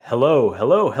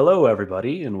Hello,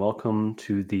 everybody, and welcome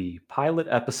to the pilot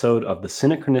episode of the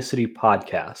Synchronicity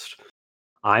podcast.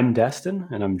 I'm Destin,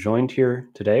 and I'm joined here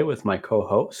today with my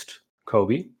co-host,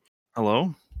 Kobe.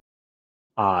 Hello.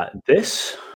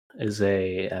 This is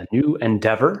a new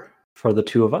endeavor for the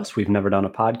two of us. We've never done a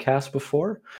podcast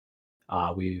before.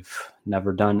 We've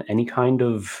never done any kind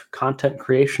of content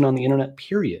creation on the internet,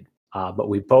 period. But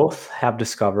we both have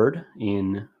discovered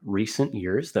in recent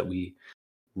years that we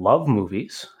love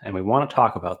movies and we want to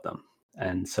talk about them.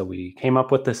 And so we came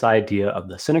up with this idea of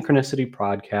the Synchronicity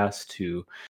podcast to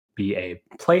be a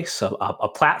place, a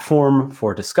platform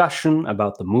for discussion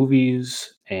about the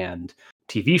movies and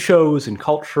TV shows and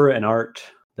culture and art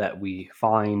that we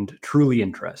find truly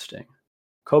interesting.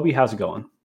 Kobe, how's it going?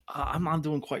 I'm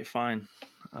doing quite fine.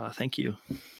 Thank you.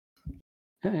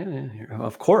 Yeah.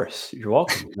 Of course, you're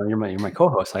welcome. You're my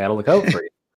co-host. I got to look out for you.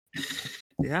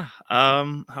 Yeah.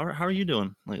 How are you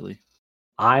doing lately?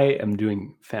 I am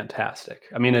doing fantastic.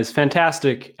 I mean, as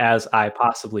fantastic as I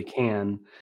possibly can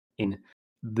in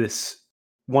this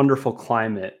wonderful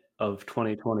climate of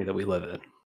 2020 that we live in.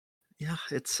 Yeah,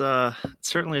 it's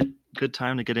certainly a good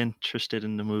time to get interested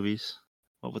in the movies,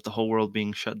 with the whole world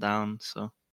being shut down.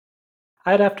 So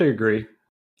I'd have to agree.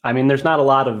 I mean, there's not a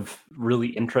lot of really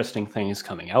interesting things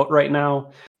coming out right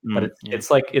now, but it's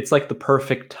like the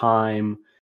perfect time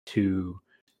to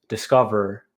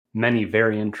discover many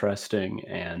very interesting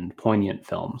and poignant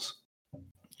films.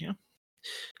 Yeah,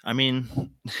 I mean,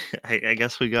 I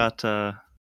guess we got the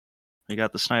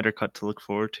Snyder Cut to look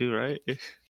forward to, right?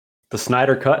 The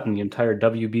Snyder Cut and the entire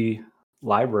WB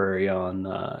library on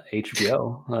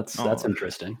HBO. That's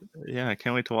interesting. Yeah, I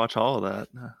can't wait to watch all of that.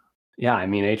 Yeah, I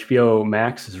mean, HBO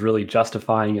Max is really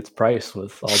justifying its price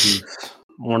with all these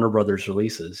Warner Brothers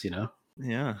releases, you know?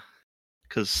 Yeah,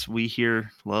 because we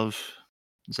here love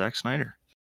Zack Snyder.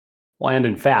 Well, and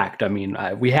in fact, I mean,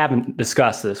 we haven't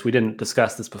discussed this. We didn't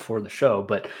discuss this before the show,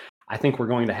 but I think we're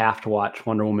going to have to watch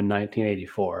Wonder Woman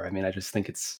 1984. I mean, I just think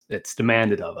it's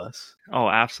demanded of us. Oh,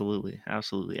 absolutely.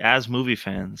 As movie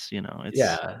fans, it's...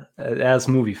 Yeah, as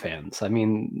movie fans. I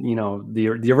mean,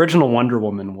 the original Wonder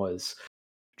Woman was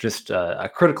just a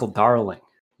critical darling,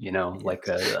 yes. Like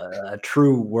a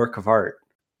true work of art.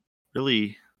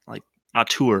 Really, like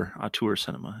auteur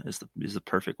cinema is the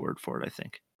perfect word for it, I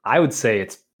think. I would say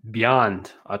it's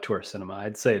beyond auteur cinema.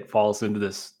 I'd say it falls into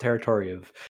this territory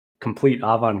of complete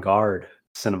avant-garde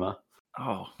cinema.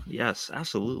 Oh, yes,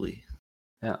 absolutely.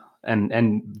 Yeah,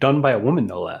 and done by a woman,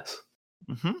 no less.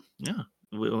 Mm-hmm. Yeah,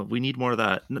 we need more of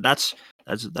that. That's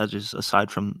just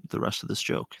aside from the rest of this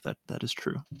joke. That is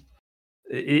true.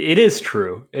 It is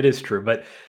true.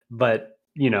 But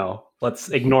let's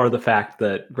ignore the fact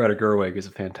that Greta Gerwig is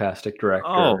a fantastic director,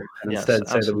 and instead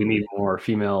say that we need more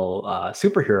female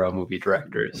superhero movie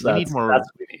directors. That's what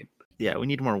we need. Yeah, we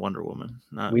need more Wonder Woman.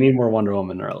 We need more Wonder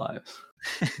Woman in our lives.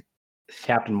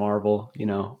 Captain Marvel,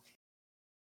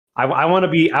 I want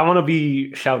to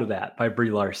be shouted at by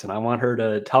Brie Larson. I want her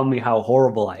to tell me how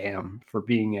horrible I am for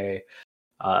being a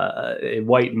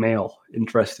white male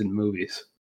interested in movies.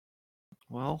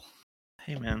 Well,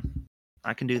 hey man,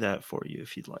 I can do that for you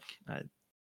if you'd like.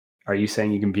 Are you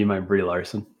saying you can be my Brie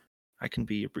Larson? I can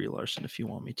be your Brie Larson if you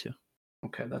want me to.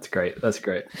 Okay, that's great.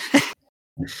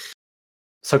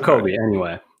 So Kobe,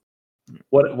 anyway,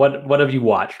 what have you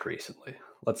watched recently?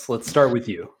 Let's start with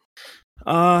you.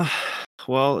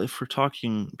 Well, if we're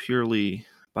talking purely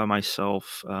by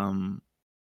myself, I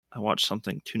watched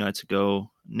something 2 nights ago,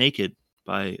 Naked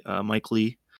by Mike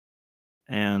Leigh.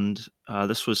 And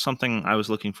this was something I was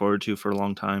looking forward to for a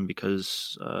long time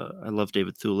because I love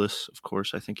David Thewlis, of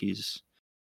course. I think he's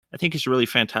a really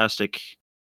fantastic,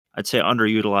 I'd say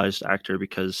underutilized actor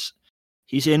because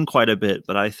he's in quite a bit,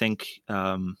 but I think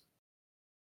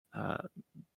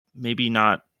maybe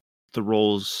not the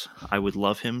roles I would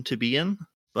love him to be in.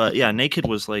 But yeah, Naked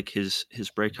was like his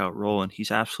breakout role, and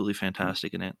he's absolutely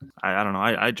fantastic in it. I don't know.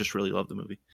 I just really love the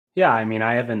movie. Yeah, I mean,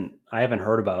 I haven't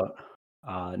heard about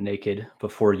Naked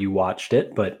before you watched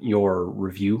it, but your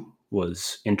review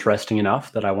was interesting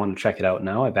enough that I want to check it out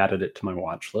now. I've added it to my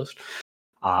watch list.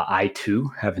 I too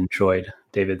have enjoyed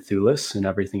David Thewlis and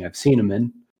everything I've seen him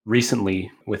in.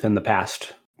 Recently, within the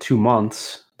past 2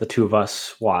 months, the two of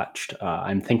us watched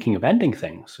I'm Thinking of Ending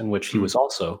Things, in which he was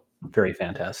also very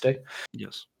fantastic.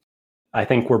 Yes. I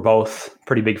think we're both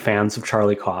pretty big fans of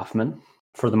Charlie Kaufman,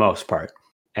 for the most part,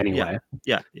 anyway.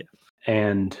 Yeah.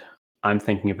 And I'm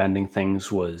Thinking of Ending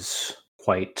Things was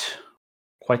quite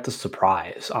the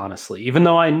surprise, honestly. Even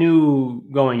though I knew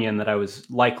going in that I was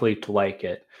likely to like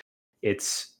it,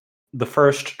 it's the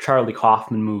first Charlie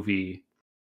Kaufman movie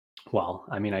Well,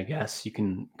 I mean, I guess you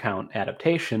can count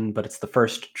adaptation, but it's the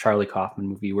first Charlie Kaufman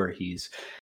movie where he's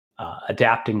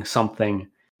adapting something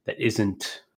that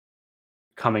isn't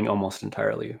coming almost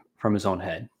entirely from his own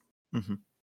head. Hmm.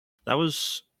 That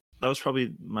was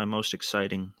probably my most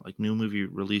exciting like new movie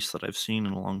release that I've seen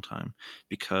in a long time,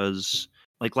 because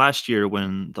like last year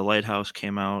when The Lighthouse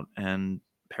came out and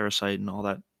Parasite and all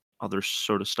that other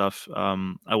sort of stuff,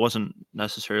 I wasn't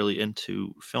necessarily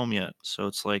into film yet, so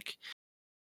it's like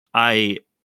I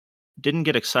didn't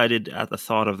get excited at the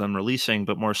thought of them releasing,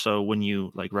 but more so when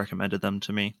you like recommended them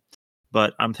to me.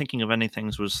 But I'm thinking of Ending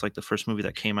Things was like the first movie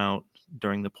that came out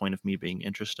during the point of me being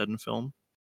interested in film.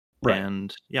 Right.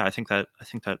 And yeah, I think that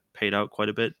paid out quite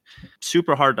a bit.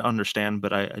 Super hard to understand,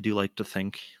 but I do like to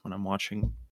think when I'm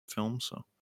watching film. So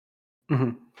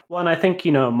Mhm. Well, and I think,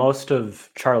 most of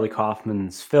Charlie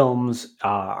Kaufman's films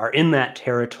are in that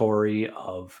territory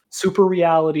of super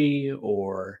reality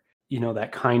or,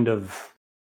 that kind of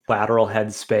lateral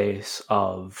headspace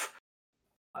of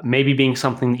maybe being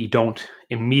something that you don't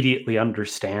immediately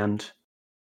understand,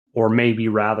 or maybe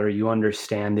rather you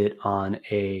understand it on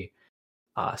a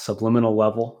subliminal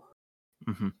level.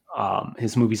 hmm.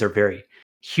 His movies are very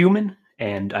human,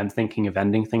 and I'm thinking of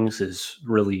Ending Things is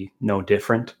really no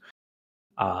different.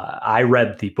 I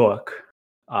read the book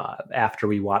after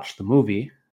we watched the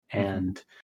movie, Hmm. and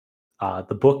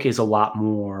the book is a lot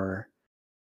more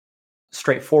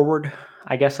straightforward.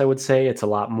 I guess I would say it's a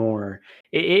lot more.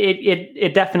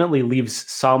 It definitely leaves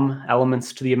some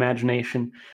elements to the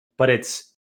imagination, but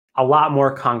it's a lot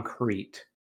more concrete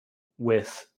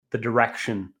with the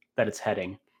direction that it's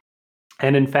heading.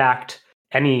 And in fact,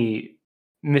 any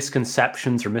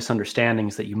misconceptions or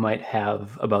misunderstandings that you might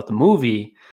have about the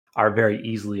movie are very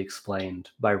easily explained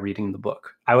by reading the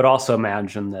book. I would also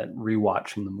imagine that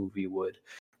rewatching the movie would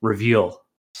reveal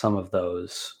some of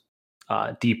those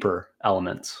deeper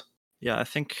elements. Yeah, I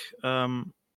think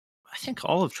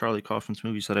all of Charlie Kaufman's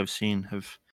movies that I've seen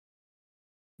have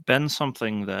been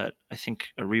something that I think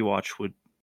a rewatch would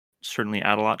certainly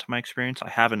add a lot to my experience. I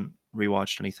haven't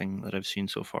rewatched anything that I've seen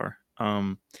so far.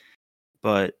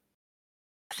 But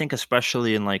I think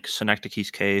especially in like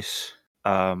Synecdoche's case,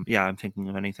 yeah, I'm thinking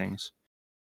of many things.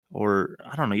 Or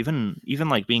I don't know, even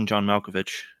like being John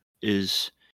Malkovich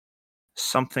is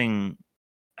something.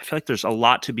 I feel like there's a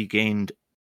lot to be gained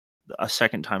a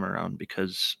second time around,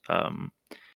 because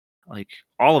like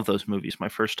all of those movies, my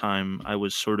first time I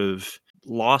was sort of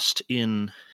lost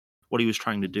in what he was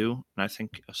trying to do, and I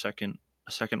think a second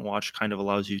watch kind of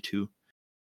allows you to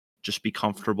just be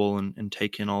comfortable and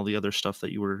take in all the other stuff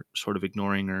that you were sort of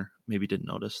ignoring or maybe didn't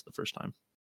notice the first time.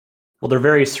 Well, they're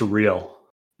very surreal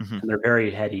Hmm. and they're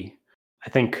very heady. I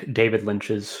think David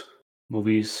Lynch's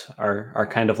movies are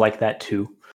kind of like that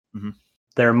too. Hmm.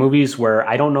 There are movies where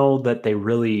I don't know that they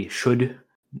really should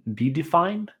be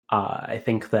defined. I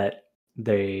think that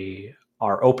they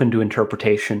are open to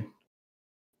interpretation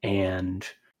and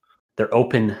they're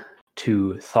open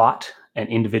to thought and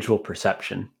individual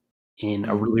perception in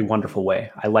a Mm. really wonderful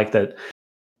way. I like that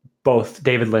both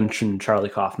David Lynch and Charlie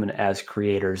Kaufman, as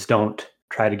creators, don't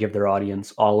try to give their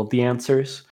audience all of the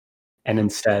answers and Mhm.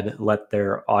 instead let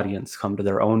their audience come to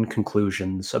their own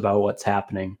conclusions about what's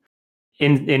happening.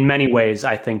 In many ways,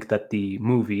 I think that the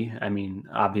movie, I mean,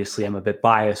 obviously I'm a bit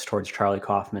biased towards Charlie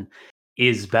Kaufman,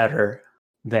 is better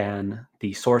than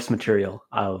the source material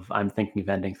of I'm Thinking of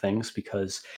Ending Things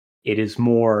because it is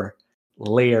more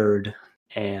layered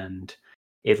and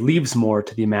it leaves more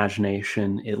to the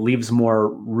imagination. It leaves more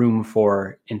room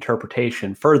for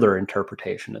interpretation, further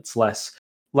interpretation. It's less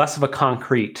of a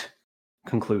concrete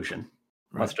conclusion.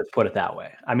 Let's Right. just put it that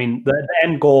way. I mean, the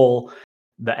end goal,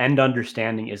 the end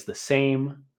understanding is the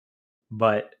same,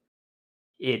 but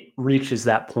it reaches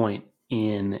that point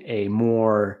in a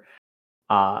more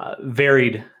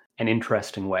varied and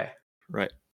interesting way.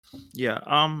 Right. Yeah.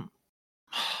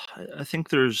 I think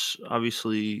there's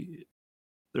obviously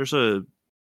there's a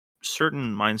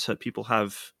certain mindset people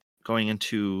have going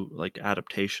into like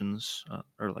adaptations,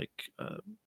 or like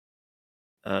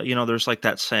there's like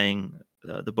that saying,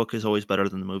 the book is always better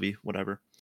than the movie, whatever.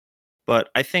 But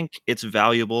I think it's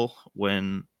valuable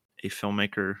when a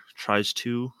filmmaker tries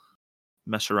to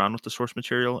mess around with the source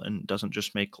material and doesn't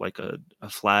just make like a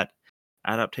flat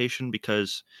adaptation,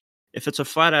 because if it's a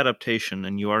flat adaptation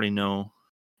and you already know,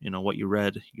 what you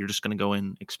read, you're just going to go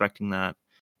in expecting that.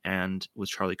 And with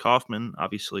Charlie Kaufman,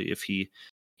 obviously, if he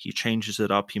changes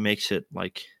it up, he makes it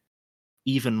like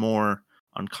even more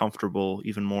uncomfortable,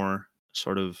 even more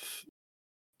sort of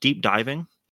deep diving,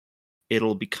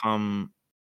 it'll become,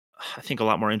 I think, a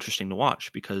lot more interesting to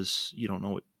watch because you don't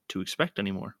know what to expect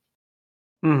anymore.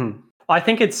 I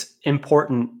think it's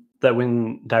important that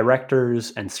when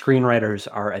directors and screenwriters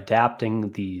are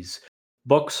adapting these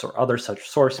books or other such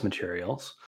source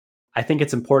materials, I think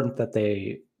it's important that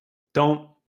they don't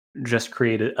just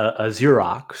create a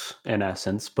Xerox in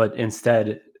essence, but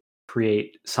instead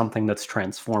create something that's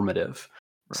transformative,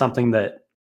 Right. something that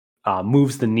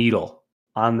moves the needle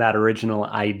on that original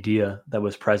idea that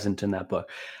was present in that book.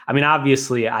 I mean,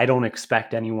 obviously, I don't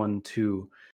expect any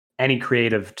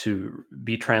creative to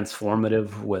be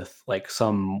transformative with like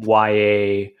some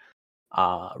YA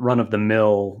run of the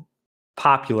mill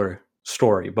popular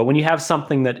story. But when you have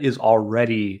something that is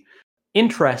already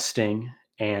interesting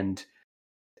and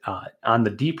on the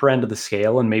deeper end of the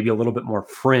scale and maybe a little bit more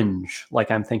fringe, like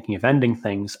I'm thinking of Ending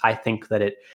Things, I think that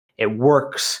it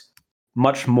works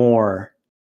much more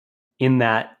in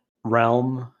that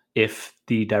realm if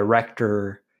the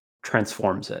director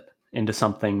transforms it into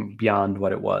something beyond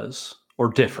what it was or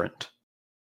different.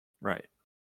 Right.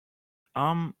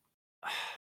 Um,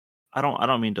 I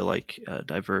don't mean to like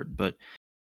divert, but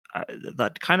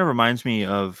that kind of reminds me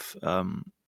of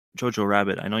Jojo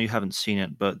Rabbit. I know you haven't seen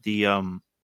it, but the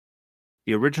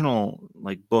original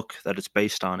like book that it's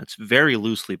based on, it's very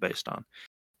loosely based on.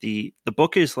 The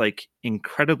book is like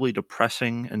incredibly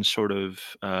depressing and sort of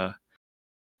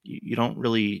you don't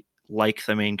really like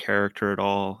the main character at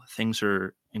all. Things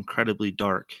are incredibly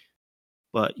dark.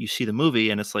 But you see the movie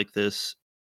and it's like this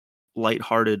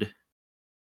lighthearted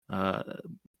uh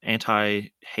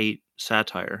anti-hate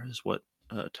satire is what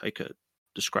Taika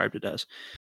described it as.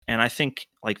 And I think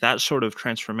like that sort of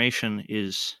transformation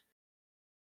is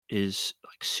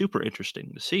like super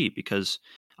interesting to see because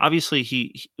obviously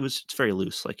it's very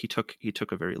loose. Like he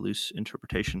took a very loose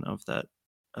interpretation of that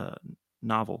uh,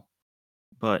 novel,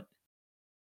 but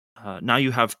now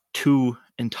you have two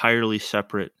entirely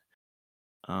separate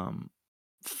um,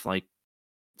 like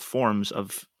forms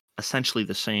of essentially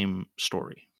the same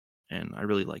story, and I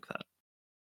really like that.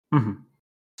 Mhm.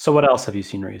 So what else have you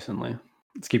seen recently?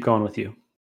 Let's keep going with you.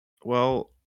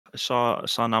 Well, I saw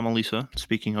Anomalisa.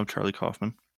 Speaking of Charlie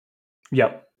Kaufman,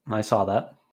 Yep, I saw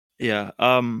that. yeah,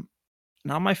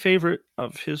 not my favorite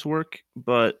of his work,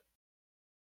 but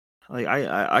like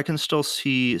I can still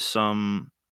see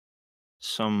some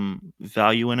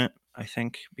value in it. I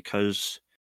think because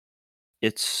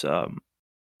it's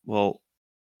well,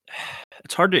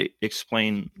 it's hard to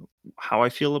explain how I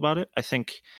feel about it. I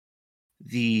think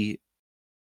the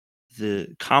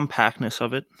the compactness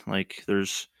of it, like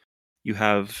you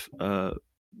have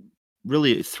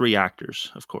really three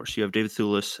actors. Of course, you have David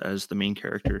Thewlis as the main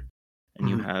character, and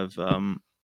you Mhm. have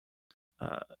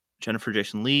uh, Jennifer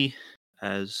Jason Leigh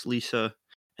as Lisa,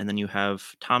 and then you have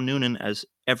Tom Noonan as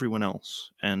everyone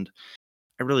else. And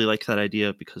I really like that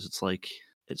idea because it's like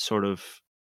it sort of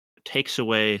takes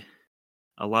away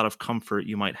a lot of comfort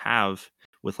you might have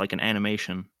with like an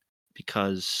animation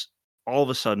because all of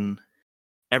a sudden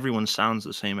everyone sounds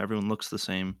the same, everyone looks the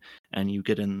same, and you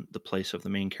get in the place of the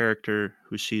main character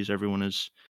who sees everyone as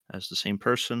the same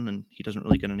person, and he doesn't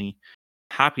really get any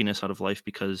happiness out of life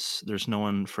because there's no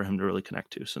one for him to really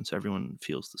connect to since everyone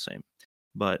feels the same.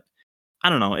 But I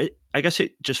don't know. I guess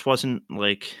it just wasn't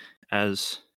like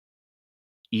as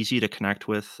easy to connect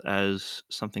with as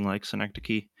something like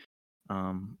Synecdoche,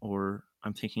 or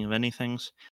I'm thinking of Ending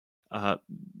Things. Uh,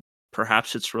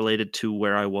 Perhaps it's related to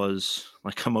where I was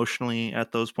like emotionally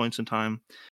at those points in time,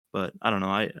 but I don't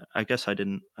know. I guess I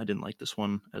didn't like this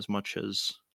one as much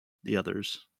as the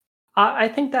others. I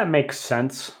think that makes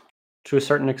sense to a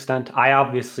certain extent. I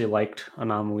obviously liked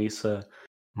Anomalisa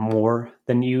more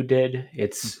than you did.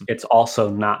 It's Mhm. it's also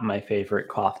not my favorite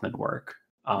Kaufman work.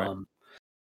 Right. Um,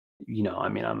 I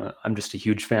mean, I'm just a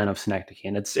huge fan of Synecdoche,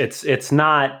 and as it's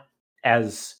not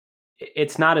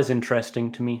as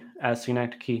interesting to me as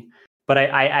Synecdoche, but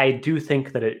I do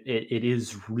think that it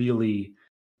is really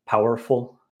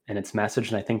powerful in its message,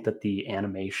 and I think that the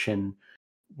animation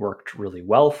worked really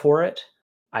well for it.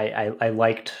 I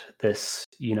liked this,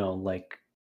 like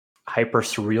hyper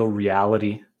surreal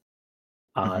reality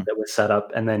Hmm. that was set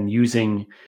up, and then using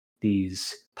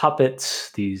these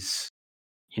puppets, these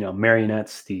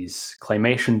marionettes, these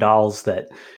claymation dolls that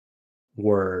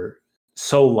were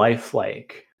so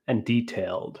lifelike and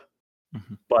detailed,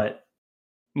 Hmm. but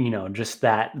just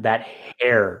that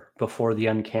hair before the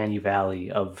uncanny valley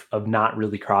of not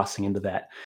really crossing into that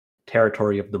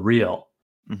territory of the real.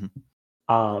 Hmm.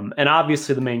 And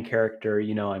obviously, the main character,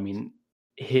 I mean,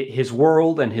 his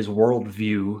world and his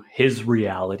worldview, his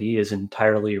reality is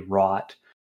entirely wrought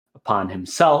upon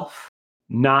himself,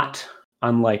 not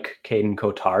unlike Caden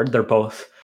Cotard. They're both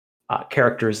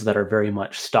characters that are very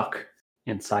much stuck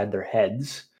inside their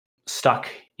heads, stuck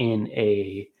in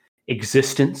a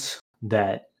existence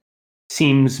that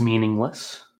seems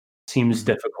meaningless, seems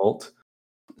difficult,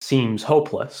 seems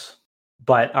hopeless.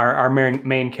 But our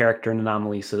main character in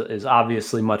Anomalisa is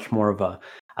obviously much more of a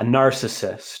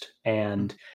narcissist,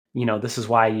 and this is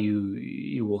why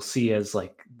you will see as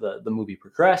like the movie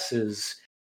progresses.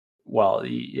 Well,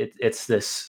 it's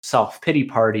this self-pity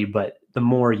party, but the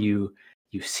more you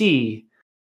see,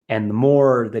 and the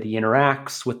more that he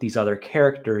interacts with these other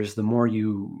characters, the more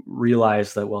you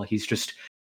realize that, well, he's just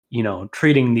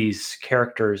treating these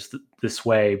characters this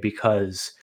way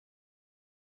because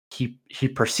he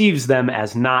perceives them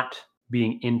as not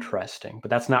being interesting, but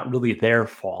that's not really their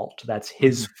fault. That's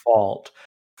his fault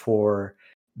for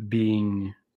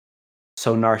being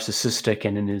so narcissistic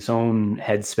and in his own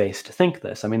headspace to think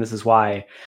this. I mean, this is why,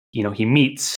 he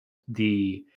meets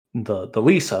the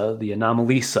Lisa, the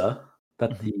Anomalisa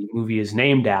that the movie is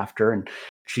named after, and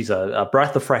she's a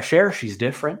breath of fresh air. She's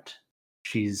different.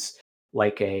 She's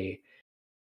like a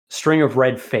string of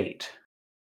red fate,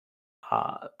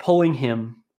 pulling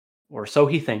him, or so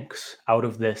he thinks, out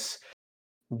of this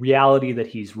reality that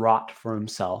he's wrought for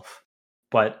himself.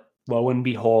 But lo and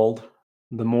behold,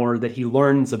 the more that he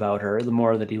learns about her, the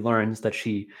more that he learns that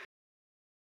she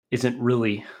isn't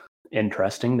really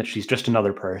interesting, that she's just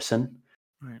another person.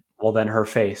 Right. Well, then her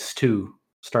face too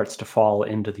starts to fall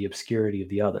into the obscurity of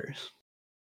the others.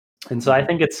 And so I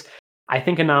think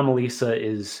Anomalisa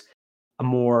is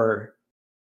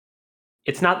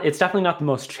it's definitely not the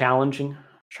most challenging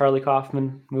Charlie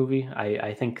Kaufman movie.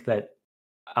 I think that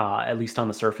at least on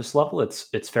the surface level,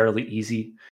 it's fairly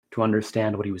easy to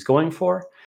understand what he was going for.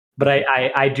 But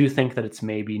I do think that it's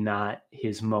maybe not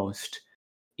his most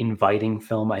inviting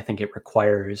film. I think it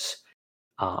requires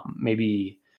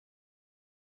maybe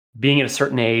being at a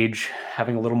certain age,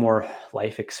 having a little more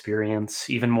life experience,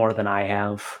 even more than I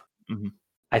have.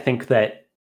 I think that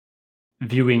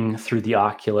viewing through the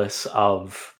oculus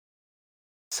of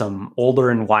some older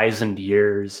and wizened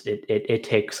years, it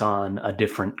takes on a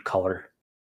different color.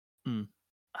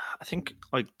 I think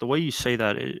like the way you say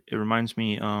that, it reminds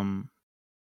me.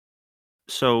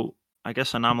 So I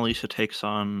guess Anomalisa takes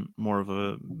on more of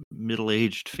a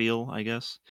middle-aged feel, I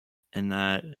guess, and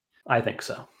that I think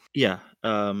so. Yeah,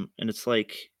 and it's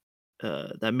like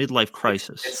that midlife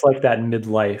crisis. It's like that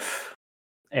midlife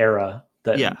era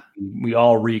that we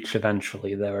all reach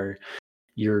eventually. There,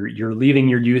 you're leaving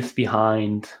your youth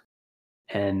behind,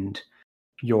 and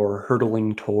you're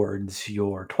hurtling towards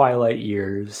your twilight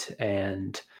years.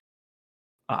 And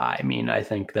I mean, I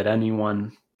think that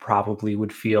anyone probably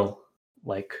would feel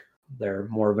like they're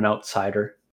more of an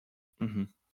outsider.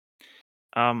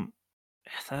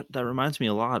 That reminds me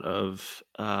a lot of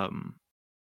I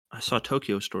saw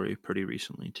Tokyo Story pretty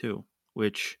recently too,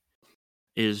 which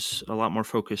is a lot more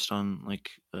focused on like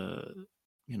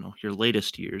your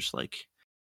latest years, like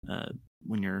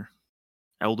when you're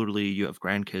elderly, you have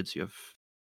grandkids, you have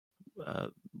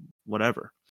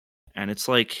whatever, and it's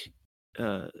like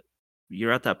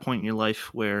you're at that point in your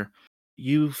life where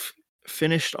you've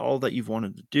finished all that you've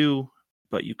wanted to do,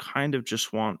 but you kind of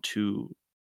just want to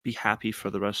be happy for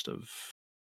the rest of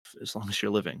as long as you're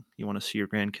living. You want to see your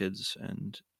grandkids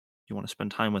and you want to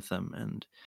spend time with them, and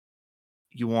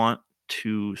you want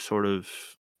to sort of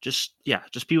just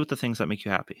be with the things that make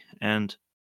you happy. And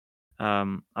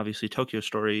obviously Tokyo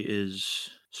Story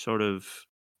is sort of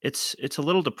it's a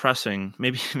little depressing,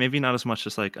 maybe not as much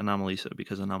as like Anomalisa,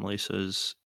 because Anomalisa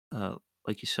is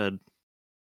like you said,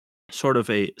 sort of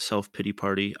a self-pity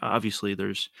party. Obviously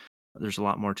there's a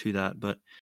lot more to that, but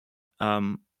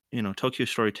Tokyo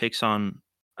Story takes on,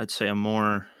 I'd say, a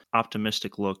more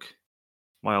optimistic look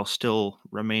while still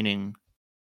remaining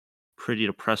pretty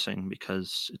depressing,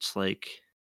 because it's like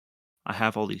I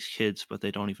have all these kids, but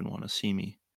they don't even want to see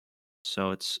me.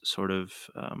 So it's sort of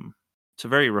it's a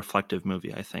very reflective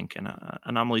movie, I think, and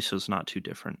Anomalisa is not too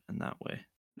different in that way.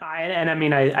 And I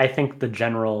mean, I think the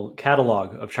general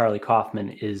catalog of Charlie Kaufman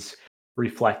is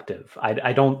reflective.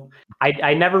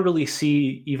 I never really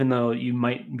see, even though you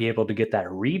might be able to get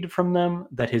that read from them,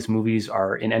 that his movies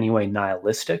are in any way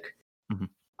nihilistic.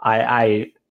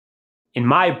 I in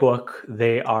my book,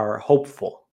 they are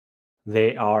hopeful.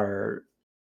 They are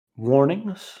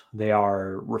warnings. They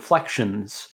are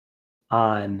reflections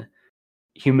on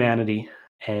humanity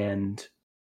and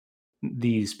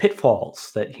these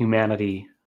pitfalls that humanity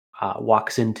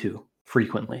walks into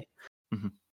frequently.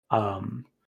 I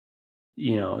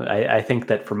think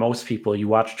that for most people, you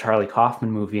watch a Charlie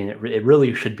Kaufman movie and it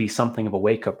really should be something of a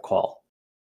wake-up call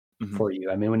for you.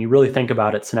 I mean, when you really think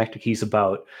about it, Synecdoche is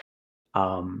about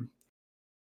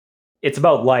it's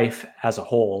about life as a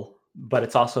whole, but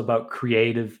it's also about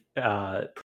creative,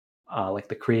 like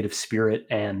the creative spirit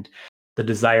and the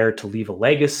desire to leave a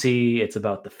legacy. It's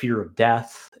about the fear of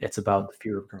death. It's about the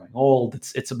fear of growing old.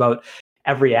 It's about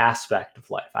every aspect of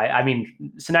life. I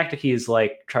mean, Synecdoche is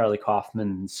like Charlie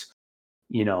Kaufman's,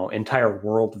 entire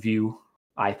worldview,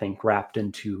 I think, wrapped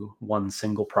into one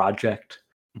single project.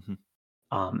 Mhm.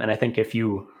 And I think if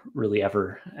you really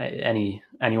ever,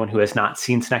 anyone who has not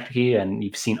seen Synecdoche and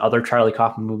you've seen other Charlie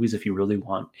Kaufman movies, if you really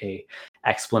want a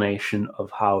explanation of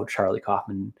how Charlie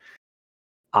Kaufman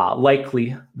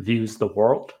likely views the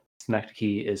world,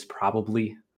 Synecdoche is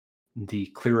probably the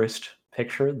clearest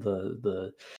picture,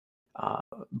 the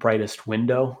brightest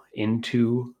window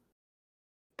into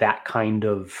that kind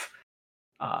of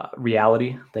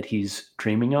reality that he's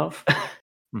dreaming of.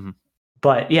 Mhm.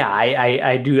 But yeah,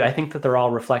 I do. I think that they're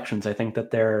all reflections. I think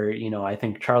that they're, I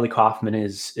think Charlie Kaufman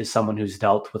is someone who's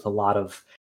dealt with a lot of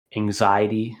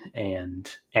anxiety and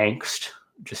angst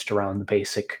just around the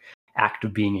basic act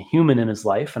of being a human in his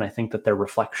life, and I think that they're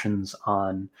reflections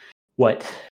on what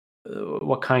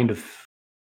kind of,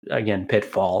 again,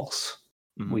 pitfalls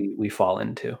Mhm. we fall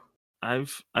into.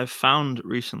 I've found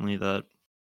recently that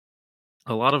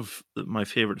a lot of my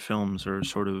favorite films are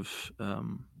sort of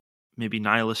maybe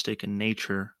nihilistic in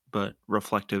nature, but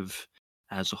reflective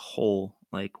as a whole.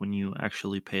 Like when you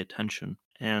actually pay attention,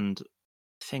 and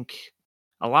I think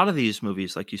a lot of these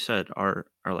movies, like you said, are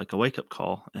like a wake up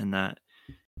call, and that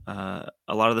a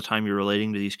lot of the time you're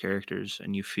relating to these characters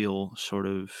and you feel sort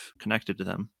of connected to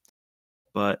them.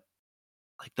 But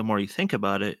like the more you think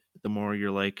about it, the more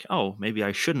you're like, oh, maybe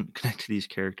I shouldn't connect to these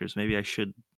characters. Maybe I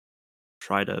should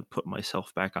try to put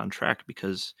myself back on track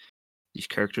because these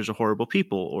characters are horrible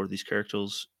people, or these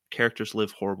characters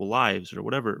live horrible lives, or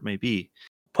whatever it may be.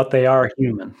 But they are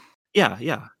human, Yeah,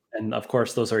 yeah, and of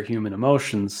course, those are human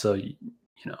emotions. So you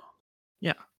know,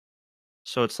 yeah.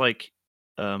 So it's like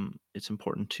it's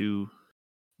important to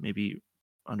maybe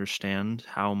understand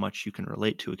how much you can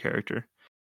relate to a character.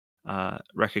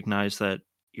 Recognize that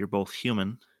you're both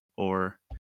human, or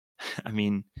I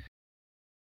mean,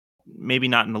 maybe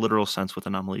not in a literal sense with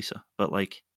Anomalisa, but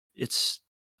like it's.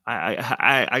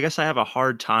 I guess I have a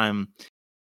hard time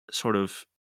sort of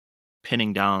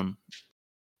pinning down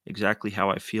exactly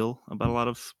how I feel about a lot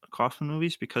of Kaufman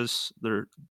movies because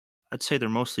I'd say they're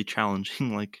mostly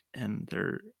challenging, like, and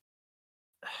they're,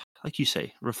 like you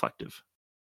say, reflective.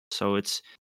 So it's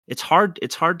hard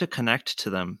to connect to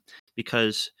them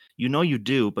because you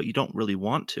do, but you don't really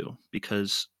want to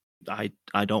because I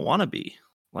don't want to be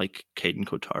like Caden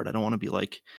Cotard. I don't want to be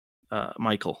like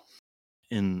Michael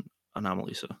in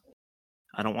Anomalisa.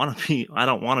 I don't want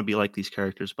to be like these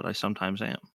characters, but I sometimes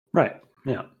am. right?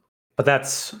 Yeah, but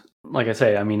that's, like I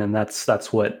say. I mean, and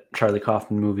that's what Charlie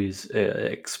Kaufman movies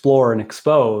explore and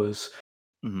expose.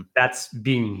 Hmm. That's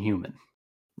being human.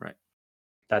 Right.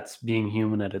 That's being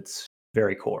human at its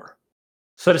very core.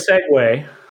 So to segue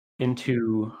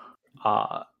into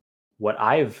uh, what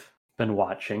I've been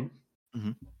watching,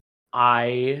 Hmm.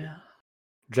 I,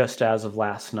 just as of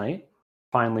last night,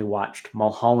 finally watched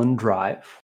Mulholland Drive.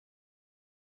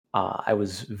 I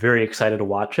was very excited to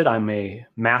watch it. I'm a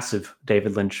massive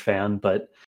David Lynch fan, but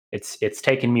it's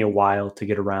taken me a while to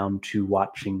get around to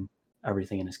watching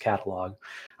everything in his catalog.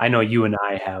 I know you and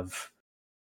I have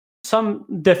some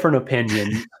different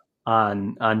opinions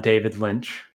on David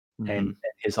Lynch Hmm. and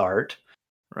his art.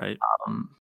 Right.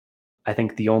 Um, I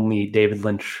think the only David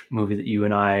Lynch movie that you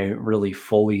and I really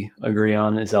fully agree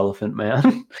on is Elephant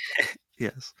Man.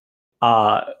 Yes.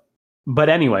 uh, but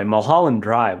anyway, Mulholland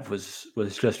Drive was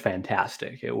just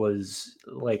fantastic. It was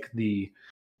like the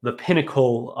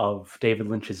pinnacle of David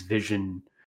Lynch's vision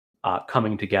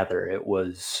coming together. It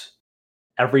was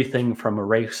everything from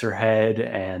Eraserhead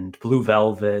and Blue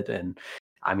Velvet, and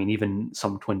I mean even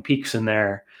some Twin Peaks in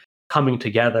there, coming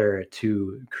together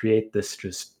to create this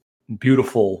just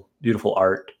beautiful, beautiful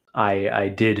art. I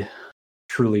did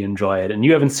truly enjoy it, and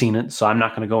you haven't seen it, so I'm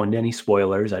not going to go into any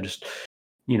spoilers. I just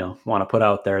want to put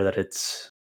out there that it's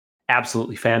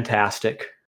absolutely fantastic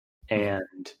Hmm.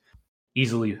 and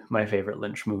easily my favorite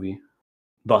Lynch movie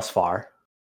thus far.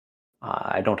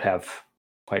 I don't have,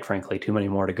 quite frankly, too many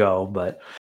more to go, but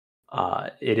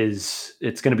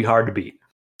it's going to be hard to beat.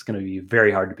 It's going to be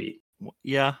very hard to beat.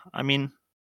 Yeah. I mean,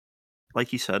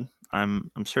 like you said,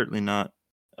 I'm certainly not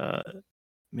uh,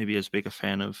 maybe as big a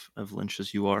fan of Lynch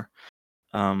as you are.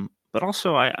 But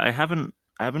also, I haven't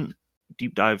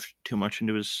deep dived too much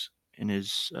into his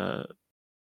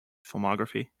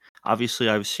filmography. Obviously,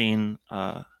 I've seen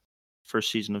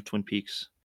first season of Twin Peaks,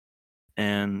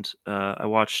 and I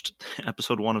watched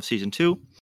episode 1 of season 2.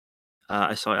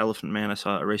 I saw Elephant Man. I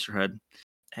saw Eraserhead,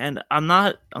 and I'm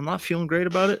not feeling great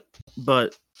about it,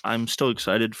 but I'm still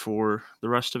excited for the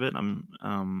rest of it.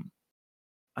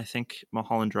 I think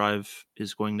Mulholland Drive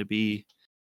is going to be,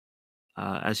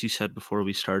 as you said before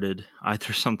we started,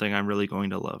 either something I'm really going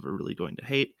to love or really going to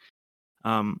hate.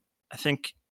 I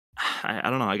think I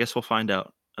don't know. I guess we'll find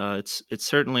out. It's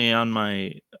certainly on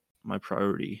my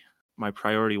priority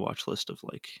watch list of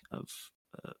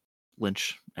uh,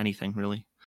 Lynch anything really.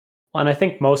 And I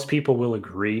think most people will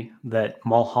agree that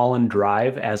Mulholland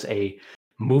Drive, as a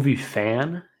movie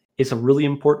fan, is a really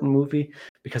important movie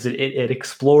because it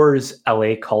explores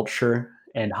LA culture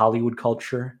and Hollywood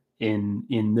culture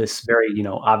in this very,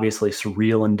 obviously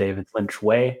surreal and David Lynch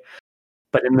way,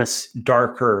 but in this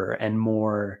darker and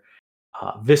more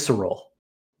visceral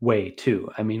way too.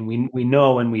 I mean, we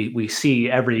know and we see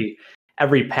every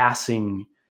passing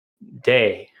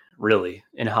day, really,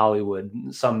 in Hollywood,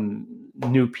 some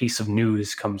new piece of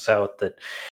news comes out that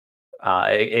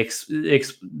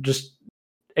just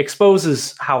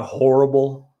exposes how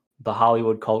horrible the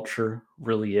Hollywood culture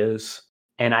really is.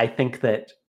 And I think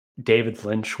that David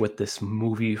Lynch, with this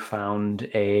movie, found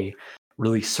a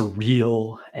really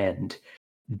surreal and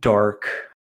dark,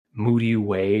 moody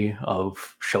way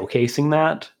of showcasing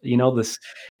that.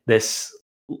 This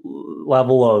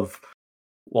level of,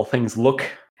 well, things look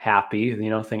happy,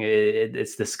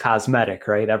 it's this cosmetic,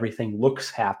 right? Everything looks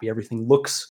happy, everything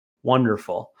looks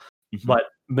wonderful, Mhm. but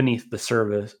beneath the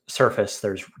surface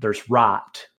there's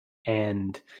rot,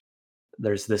 and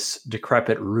there's this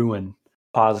decrepit ruin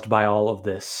caused by all of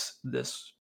this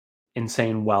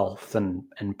insane wealth and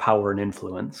power and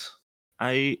influence.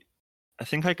 I I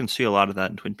think I can see a lot of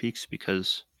that in Twin Peaks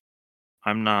because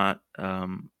I'm not.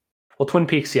 Well, Twin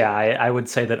Peaks, yeah, I would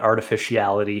say that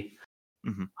artificiality,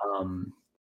 Mhm. um,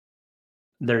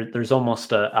 there's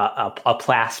almost a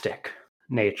plastic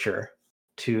nature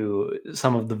to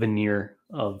some of the veneer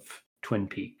of Twin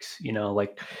Peaks.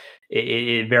 Like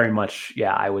it very much,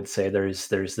 yeah. I would say there's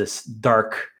this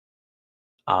dark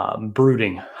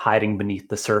brooding hiding beneath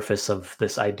the surface of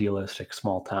this idealistic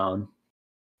small town.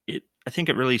 I think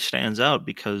it really stands out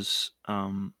because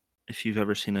if you've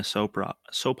ever seen a soap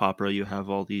opera, you have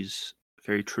all these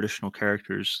very traditional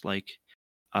characters like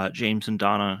James and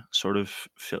Donna, sort of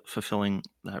fulfilling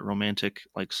that romantic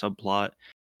like subplot.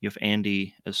 You have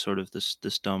Andy as sort of this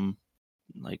dumb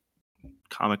like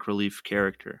comic relief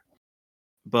character,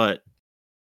 but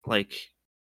like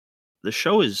the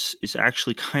show is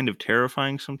actually kind of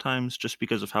terrifying sometimes just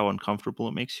because of how uncomfortable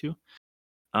it makes you.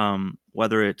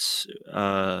 Whether it's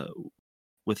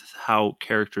with how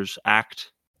characters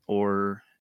act or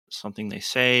something they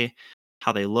say,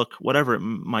 how they look, whatever it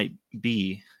might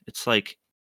be, it's like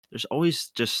there's always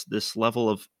just this level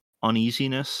of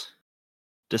uneasiness,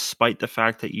 despite the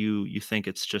fact that you think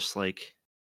it's just like,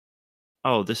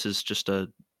 oh, this is just a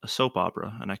soap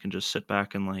opera, and I can just sit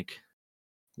back and like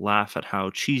laugh at how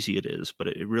cheesy it is, but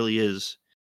it really is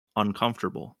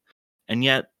uncomfortable. And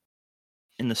yet,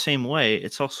 in the same way,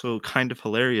 it's also kind of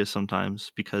hilarious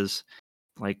sometimes because,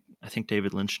 like, I think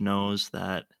David Lynch knows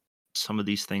that some of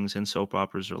these things in soap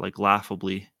operas are like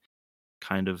laughably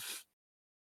kind of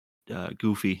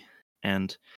goofy,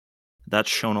 and that's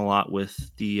shown a lot with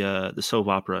the soap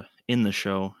opera in the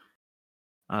show.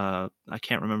 I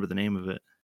can't remember the name of it,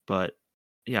 but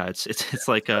yeah, it's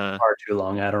like a Far too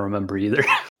long. I don't remember either.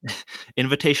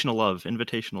 Invitational Love.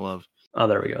 Oh,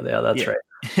 there we go. Yeah, that's Yeah.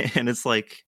 right. And it's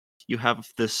like you have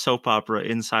this soap opera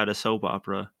inside a soap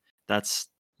opera. That's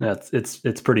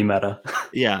It's pretty meta.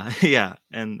 yeah, yeah.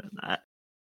 And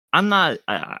I'm not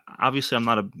obviously I'm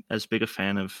not as big a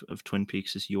fan of Twin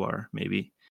Peaks as you are,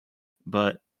 maybe,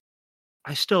 but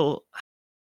I still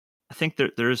I think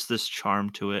there's this charm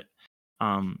to it.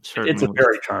 It's Certainly a with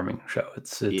very charming show.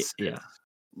 yeah.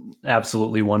 It's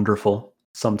absolutely wonderful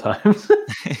sometimes.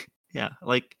 Yeah,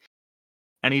 like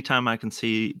anytime I can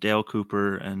see Dale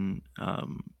Cooper and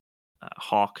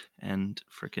Hawk and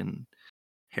freaking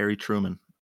Harry Truman,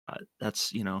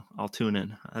 that's I'll tune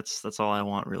in. That's all I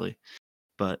want really.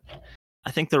 But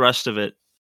I think the rest of it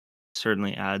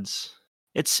certainly adds.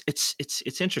 It's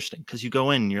interesting because you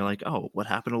go in and you're like, oh, what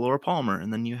happened to Laura Palmer,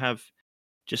 and then you have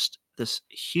just this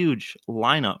huge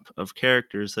lineup of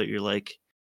characters that you're like,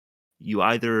 you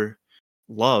either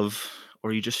love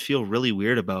or you just feel really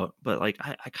weird about. But like,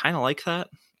 I kind of like that.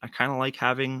 I kind of like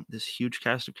having this huge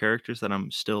cast of characters that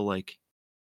I'm still like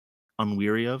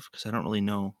unweary of because I don't really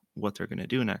know what they're gonna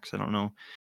do next. I don't know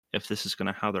if this is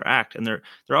gonna how they act, and they're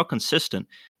all consistent,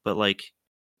 but like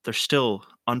they're still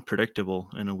unpredictable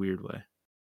in a weird way.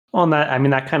 Well, and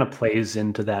that kind of plays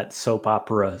into that soap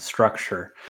opera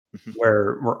structure Mhm.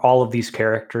 where all of these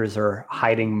characters are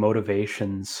hiding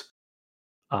motivations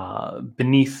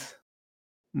beneath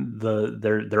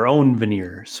their own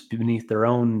veneers, beneath their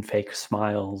own fake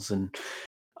smiles and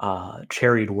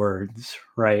cherried words,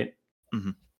 right?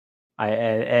 Hmm.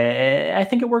 I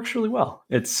think it works really well.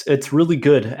 It's really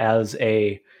good as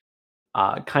a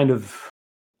kind of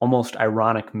almost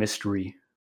ironic mystery.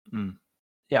 Mm.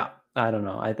 Yeah, I don't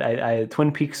know.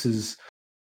 Twin Peaks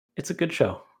it's a good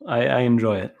show. I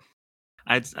enjoy it.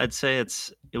 I'd say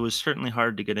it was certainly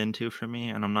hard to get into for me,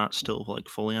 and I'm not still like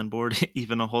fully on board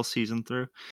even a whole season through.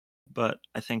 But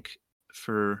I think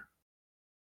for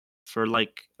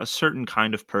like a certain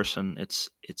kind of person,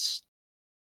 it's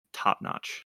top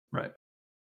notch. Right.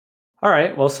 All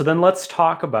right. Well, so then let's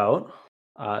talk about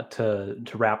to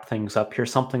wrap things up here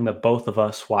something that both of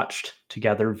us watched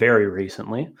together very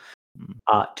recently.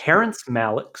 Mm. Terrence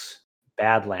Malick's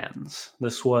Badlands.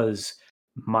 This was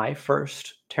my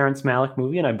first Terrence Malick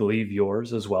movie, and I believe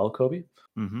yours as well, Kobe.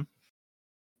 Mm-hmm.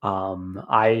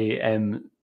 I am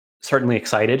certainly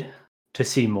excited to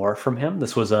see more from him.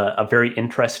 This was a very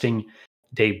interesting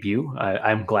debut.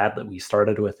 I'm glad that we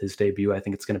started with his debut. I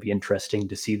think it's going to be interesting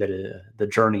to see the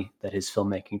journey that his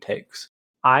filmmaking takes.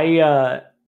 I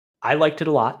liked it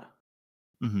a lot.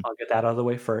 Mm-hmm. I'll get that out of the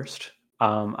way first.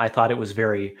 I thought it was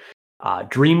very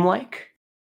dreamlike,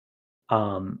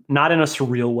 not in a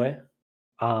surreal way,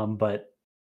 but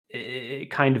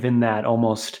kind of in that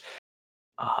almost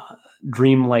uh,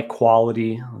 dreamlike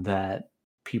quality that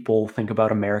people think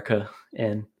about America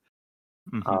in.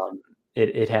 Mm-hmm.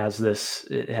 It has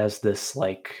this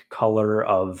like color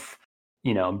of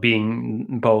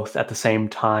being both at the same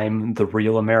time the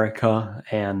real America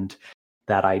and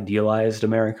that idealized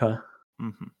America.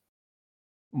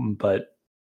 Mm-hmm. But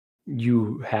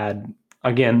you had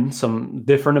again some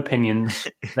different opinions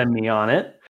than me on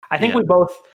it. I think Yeah.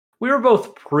 we were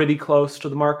both pretty close to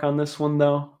the mark on this one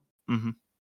though. Mm-hmm.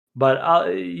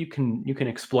 But you can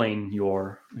explain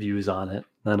your views on it,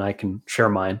 then I can share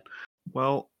mine.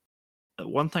 Well,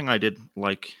 one thing I did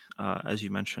like, as you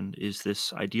mentioned, is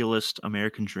this idealist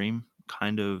American dream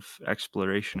kind of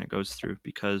exploration it goes through,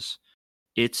 because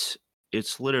it's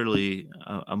it's literally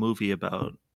a movie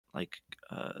about like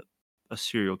uh, a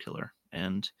serial killer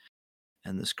and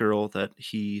this girl that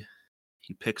he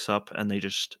picks up, and they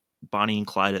just Bonnie and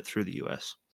Clyde it through the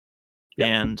U.S. Yep.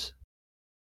 And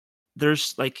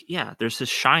there's like, yeah, there's this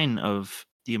shine of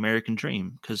the American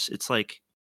dream, because it's like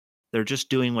they're just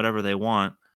doing whatever they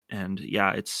want, and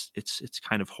yeah, it's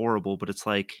kind of horrible, but it's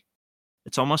like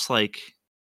it's almost like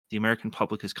the American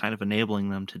public is kind of enabling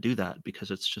them to do that,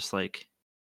 because it's just like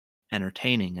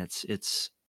entertaining. It's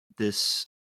this.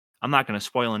 I'm not going to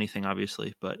spoil anything,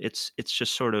 obviously, but it's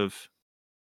just sort of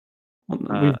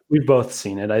uh, We've both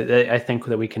seen it. I think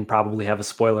that we can probably have a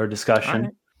spoiler all right,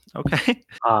 discussion. okay.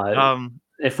 Uh, um,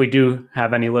 if we do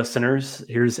have any listeners,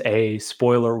 here's a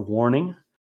spoiler warning.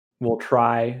 We'll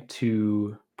try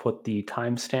to put the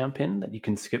timestamp in that you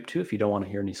can skip to if you don't want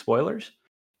to hear any spoilers.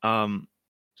 um,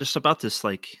 just about this,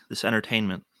 like this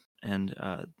entertainment and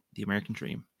the American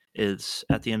dream is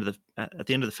at the end of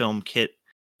the film, Kit,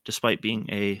 despite being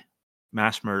a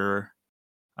mass murderer,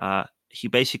 he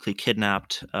basically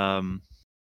kidnapped uh,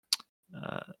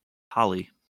 Holly,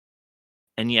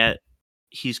 and yet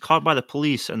he's caught by the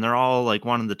police, and they're all like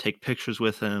wanting to take pictures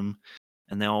with him,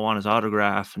 and they all want his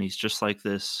autograph, and he's just like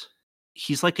this.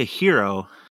 He's like a hero,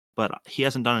 but he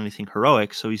hasn't done anything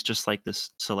heroic, so he's just like this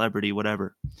celebrity,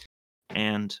 whatever.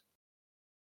 And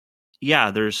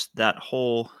yeah, there's that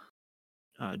whole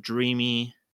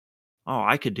dreamy. Oh,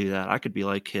 I could do that. I could be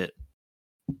like Kit.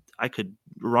 I could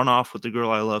run off with the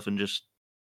girl I love and just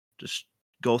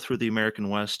go through the American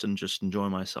West and just enjoy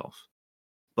myself.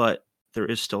 But there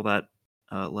is still that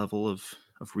level of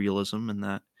realism, and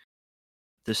that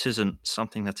this isn't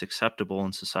something that's acceptable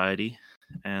in society,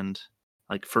 and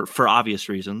like for obvious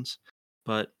reasons.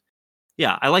 But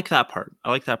yeah, I like that part.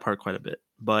 I like that part quite a bit.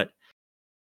 But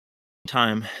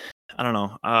time, I don't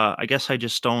know. I guess I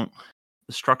just don't.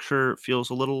 The structure feels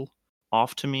a little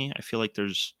off to me. I feel like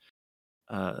there's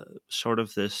sort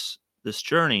of this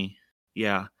journey,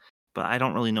 yeah, but I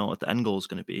don't really know what the end goal is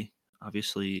going to be.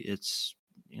 Obviously, it's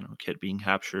Kit being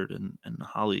captured and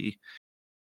Holly,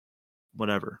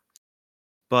 whatever.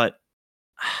 But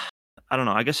I don't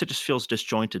know. I guess it just feels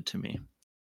disjointed to me,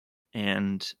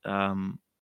 and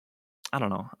I don't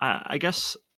know. I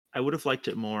guess I would have liked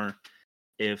it more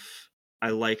if I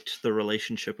liked the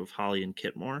relationship of Holly and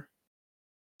Kit more.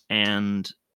 And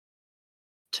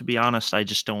to be honest, I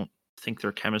just don't think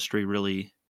their chemistry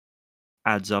really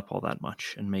adds up all that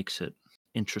much and makes it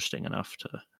interesting enough to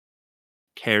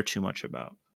care too much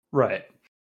about. Right.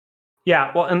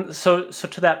 Yeah. Well, and so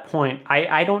to that point,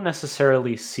 I don't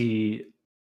necessarily see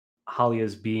Holly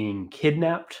as being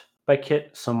kidnapped by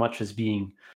Kit so much as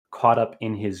being caught up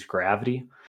in his gravity.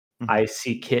 Mhm. I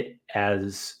see Kit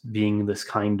as being this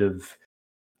kind of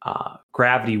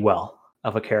gravity well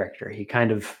of a character. He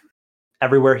kind of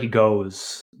everywhere he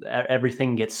goes,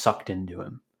 everything gets sucked into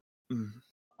him.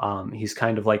 Mhm. He's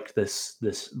kind of like this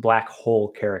black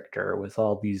hole character with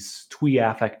all these twee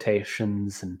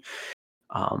affectations, and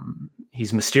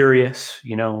he's mysterious.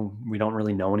 You know, we don't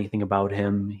really know anything about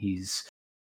him. He's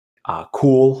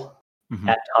cool Mhm.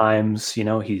 at times. You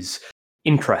know, he's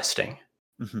interesting.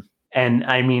 Mhm. And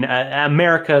I mean,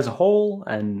 America as a whole,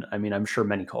 and I mean, I'm sure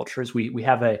many cultures, we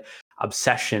have a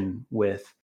obsession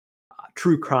with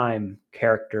true crime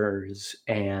characters,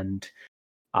 and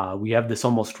we have this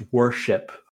almost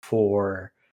worship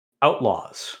for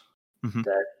outlaws Mhm.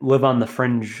 that live on the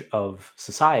fringe of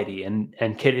society, and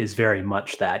Kit is very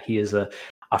much that. He is a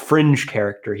fringe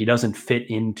character. He doesn't fit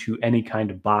into any kind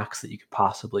of box that you could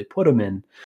possibly put him in.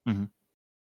 Mhm.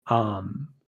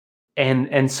 Um,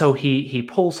 and so he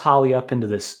pulls Holly up into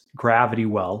this gravity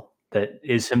well that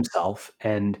is himself,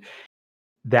 and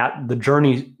that the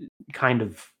journey kind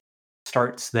of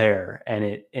starts there, and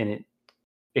it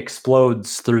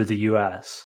explodes through the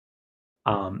U.S.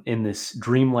 In this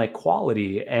dreamlike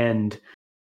quality. And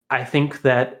I think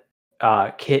that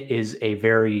Kit is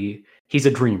he's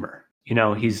a dreamer. You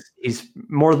know, Mhm. he's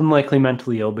more than likely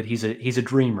mentally ill, but he's a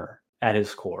dreamer at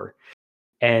his core,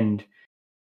 and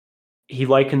he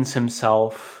likens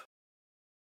himself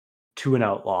to an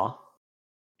outlaw,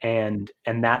 and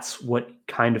that's what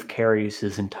kind of carries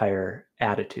his entire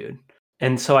attitude.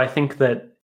 And so I think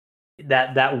that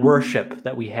that worship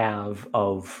that we have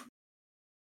of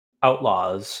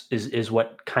outlaws is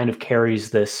what kind of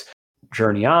carries this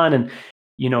journey on. And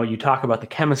you know, you talk about the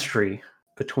chemistry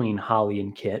between Holly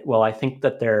and Kit. Well, I think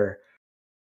that they're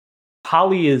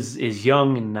Holly is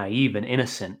young and naive and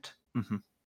innocent, Mhm.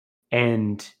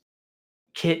 and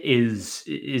Kit is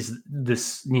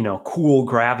this, you know, cool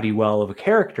gravity well of a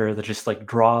character that just like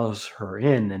draws her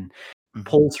in and Mhm.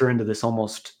 pulls her into this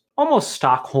almost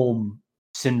Stockholm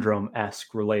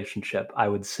syndrome-esque relationship, I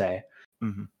would say.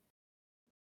 Mhm.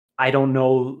 I don't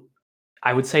know.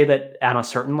 I would say that on a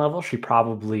certain level, she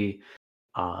probably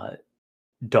uh,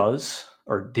 does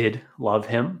or did love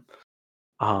him.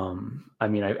 I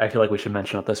mean, I feel like we should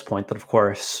mention at this point that, of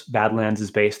course, Badlands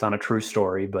is based on a true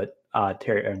story, but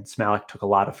Terry and Malick took a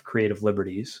lot of creative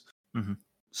liberties. Mhm.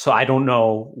 So I don't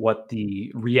know what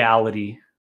the reality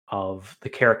of the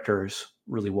characters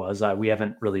really was. We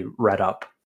haven't really read up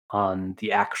on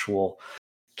the actual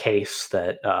case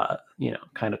that you know,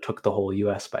 kind of took the whole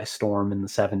U.S. by storm in the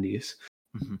 70s,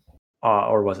 Mhm.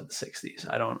 or was it the 60s?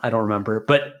 I don't remember.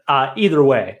 But either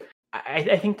way,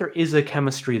 I think there is a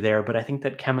chemistry there, but I think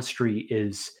that chemistry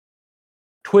is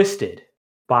twisted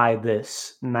by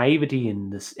this naivety and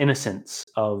this innocence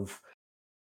of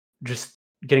just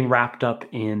getting wrapped up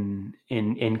in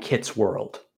Kit's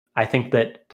world. I think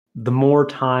that the more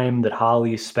time that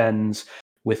Holly spends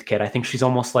with Kit, I think she's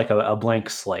almost like a blank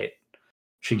slate.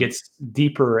 She Mhm. gets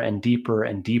deeper and deeper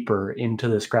and deeper into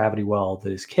this gravity well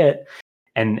that is Kit,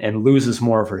 and loses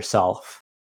more of herself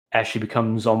as she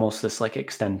becomes almost this like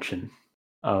extension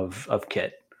of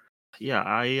Kit. Yeah,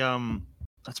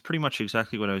 that's pretty much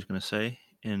exactly what I was gonna say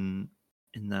in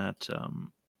that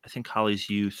I think Holly's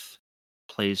youth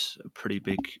plays a pretty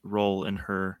big role in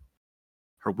her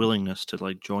willingness to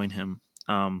like join him.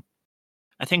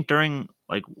 I think during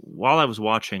like while I was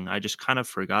watching, I just kind of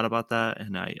forgot about that,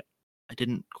 and I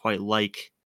didn't quite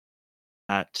like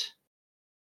that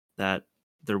that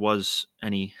there wasn't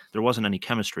any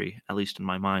chemistry, at least in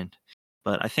my mind.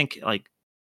 But I think like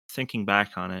thinking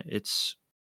back on it, it's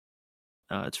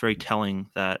very telling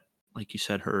that, like you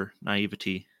said, her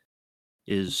naivety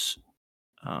is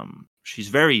she's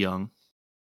very young.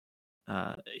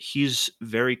 He's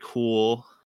very cool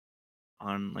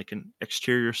on like an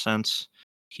exterior sense.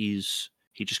 He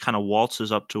just kind of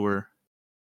waltzes up to her,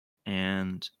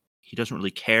 and he doesn't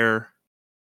really care,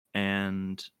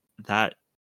 and that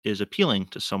is appealing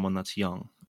to someone that's young,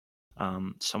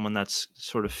 someone that's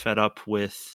sort of fed up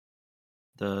with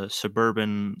the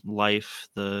suburban life,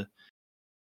 the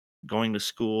going to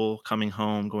school, coming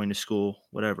home, going to school,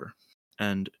 whatever.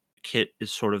 And Kit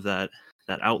is sort of that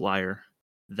outlier,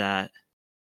 that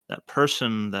that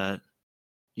person that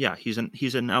yeah, he's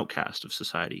an outcast of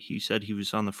society. He said he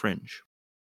was on the fringe,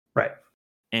 Right.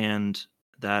 and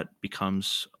that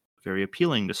becomes very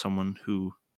appealing to someone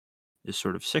who is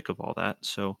sort of sick of all that.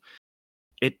 So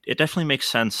it definitely makes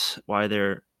sense why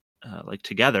they're like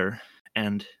together,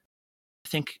 and I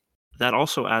think that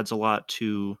also adds a lot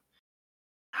to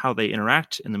how they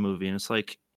interact in the movie. And it's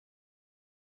like,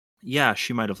 yeah,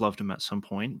 she might have loved him at some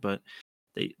point, but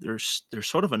they're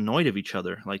sort of annoyed of each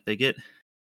other. Like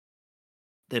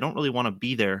they don't really want to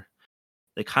be there.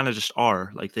 They kind of just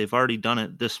are. Like they've already done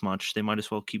it this much, they might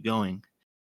as well keep going.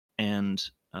 And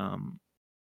I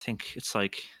think it's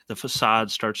like the facade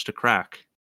starts to crack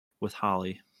with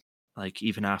Holly. Like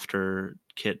even after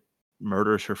Kit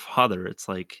murders her father, it's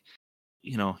like,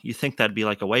 you think that'd be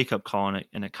like a wake up call,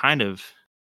 and it kind of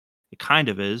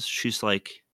is. She's like,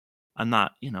 I'm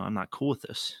not cool with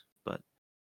this, but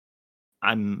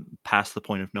I'm past the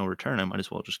point of no return. I might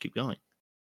as well just keep going.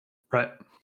 Right.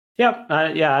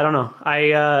 Yeah. Yeah. I don't know.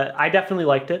 I definitely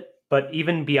liked it, but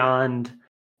even beyond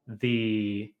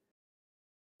the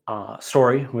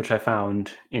story, which I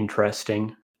found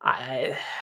interesting,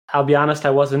 I'll be honest, I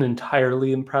wasn't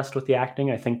entirely impressed with the acting.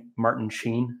 I think Martin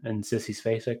Sheen and Sissy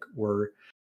Spacek were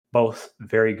both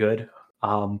very good,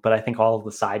 but I think all of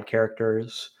the side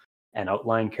characters and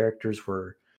outline characters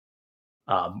were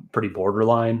pretty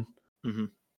borderline. Mm-hmm.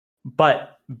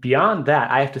 But beyond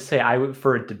that, I have to say,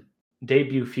 for a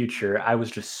debut feature, I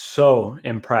was just so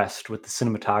impressed with the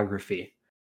cinematography.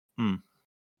 Mm.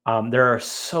 There are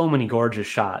so many gorgeous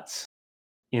shots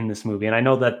in this movie, and I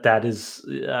know that is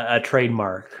a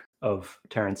trademark of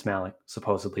Terrence Malick,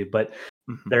 supposedly. But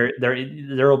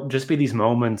Mm-hmm. there'll just be these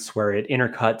moments where it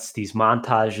intercuts these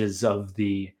montages of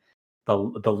the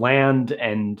land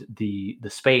and the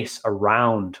space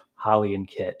around Holly and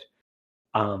Kit,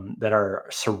 that are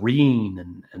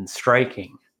serene and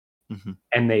striking. Mm-hmm.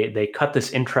 And they cut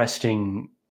this interesting,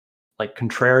 like,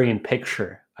 contrarian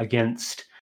picture against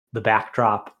the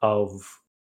backdrop of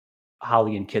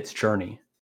Holly and Kit's journey.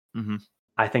 Mm-hmm.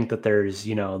 I think that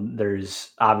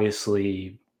there's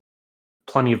obviously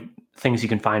plenty of things you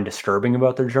can find disturbing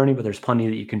about their journey, but there's plenty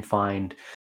that you can find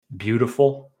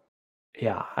beautiful.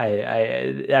 Yeah,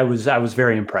 I was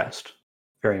very impressed.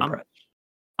 Very impressed.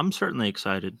 I'm certainly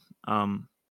excited.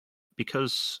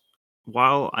 Because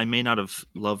while I may not have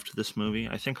loved this movie,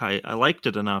 I think I liked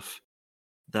it enough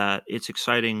that it's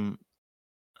exciting.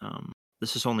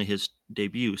 This is only his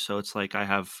debut, so it's like I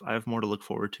have more to look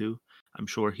forward to. I'm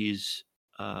sure he's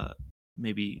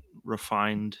maybe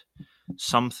refined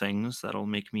some things that'll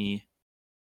make me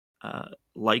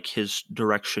like his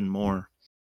direction more.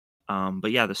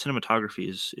 But yeah, the cinematography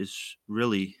is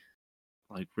really,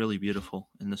 like, really beautiful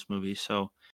in this movie.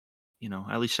 So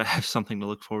at least I have something to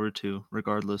look forward to,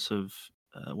 regardless of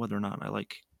whether or not I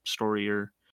like story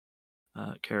or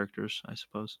characters, I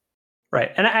suppose.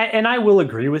 Right. And I will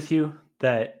agree with you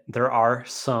that there are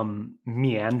some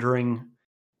meandering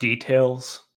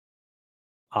details.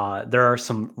 There are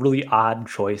some really odd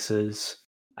choices.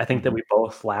 I think that Mhm. we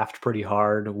both laughed pretty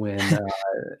hard when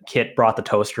Kit brought the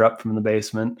toaster up from the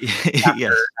basement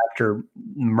Yes. after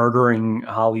murdering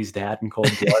Holly's dad in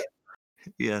cold blood,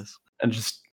 Yes. and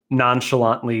just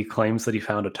nonchalantly claims that he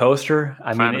found a toaster.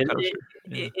 I mean, Find a toaster.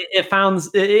 Yeah.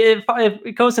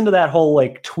 it goes into that whole,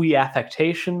 like, twee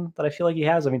affectation that I feel like he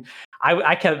has. I mean,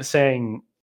 I kept saying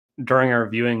during our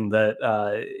viewing that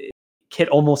Kit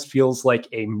almost feels like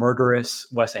a murderous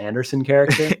Wes Anderson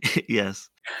character. Yes.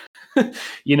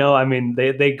 I mean,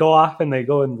 they go off and they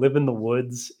go and live in the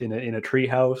woods in a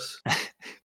treehouse.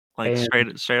 Like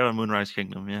And straight out of Moonrise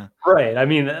Kingdom. Yeah. right, I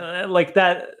mean, like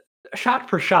that, shot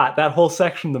for shot, that whole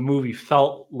section of the movie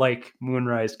felt like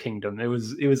Moonrise Kingdom. It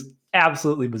was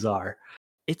absolutely bizarre.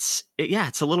 It's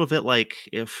a little bit like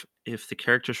if the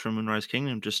characters from Moonrise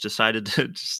Kingdom just decided to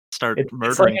just start It's like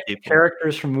murdering if the people.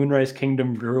 characters from Moonrise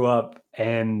Kingdom grew up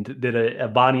and did a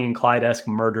Bonnie and Clyde-esque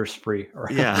murder spree.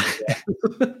 Yeah.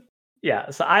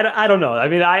 Yeah, so I don't know. I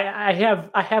mean, I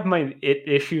have my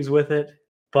issues with it,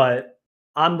 but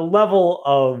on the level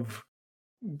of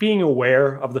being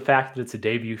aware of the fact that it's a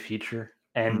debut feature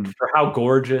and Mm. for how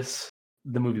gorgeous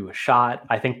the movie was shot,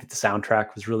 I think that the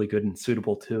soundtrack was really good and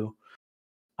suitable too.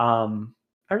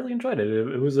 I really enjoyed it.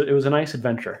 It was a nice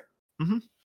adventure. Mhm.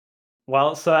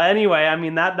 Well, so anyway, I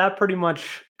mean, that pretty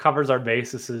much covers our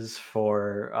basis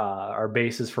for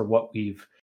what we've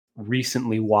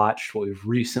recently watched, what we've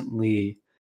recently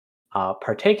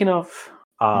partaken of.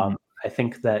 Mhm. I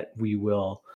think that we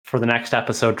will, for the next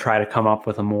episode, try to come up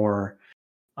with a more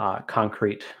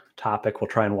concrete topic. We'll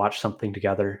try and watch something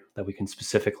together that we can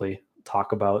specifically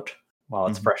talk about while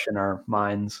it's Mhm. fresh in our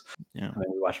minds. Yeah. I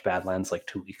mean, we watched Badlands like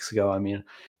 2 weeks ago. I mean,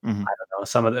 Mhm. I don't know.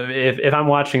 Some of the if I'm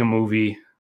watching a movie,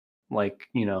 like,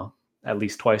 at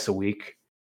least twice a week,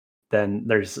 then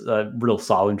there's a real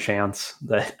solid chance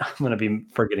that I'm going to be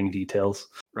forgetting details.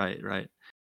 Right, right.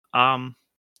 Um,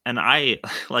 and I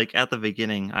like at the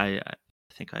beginning, I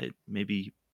think I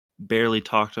maybe barely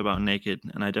talked about Naked,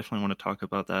 and I definitely want to talk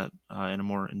about that in a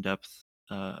more in-depth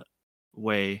uh,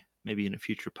 way, maybe in a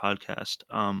future podcast.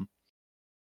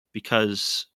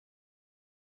 Because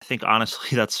I think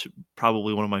honestly that's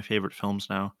probably one of my favorite films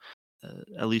now,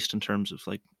 at least in terms of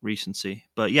like recency.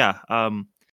 But yeah,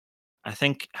 I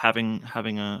think having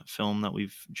a film that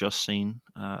we've just seen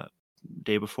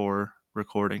day before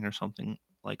recording or something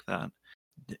like that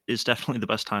is definitely the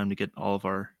best time to get all of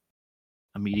our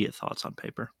immediate thoughts on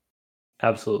paper.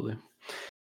 Absolutely.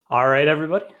 All right,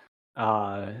 everybody.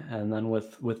 And then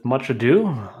with much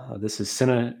ado, this is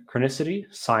Synchronicity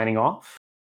signing off.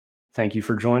 Thank you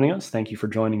for joining us. Thank you for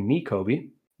joining me, Kobe.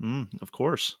 Of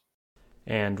course.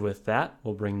 And with that,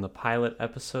 we'll bring the pilot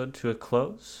episode to a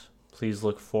close. Please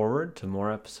look forward to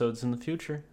more episodes in the future.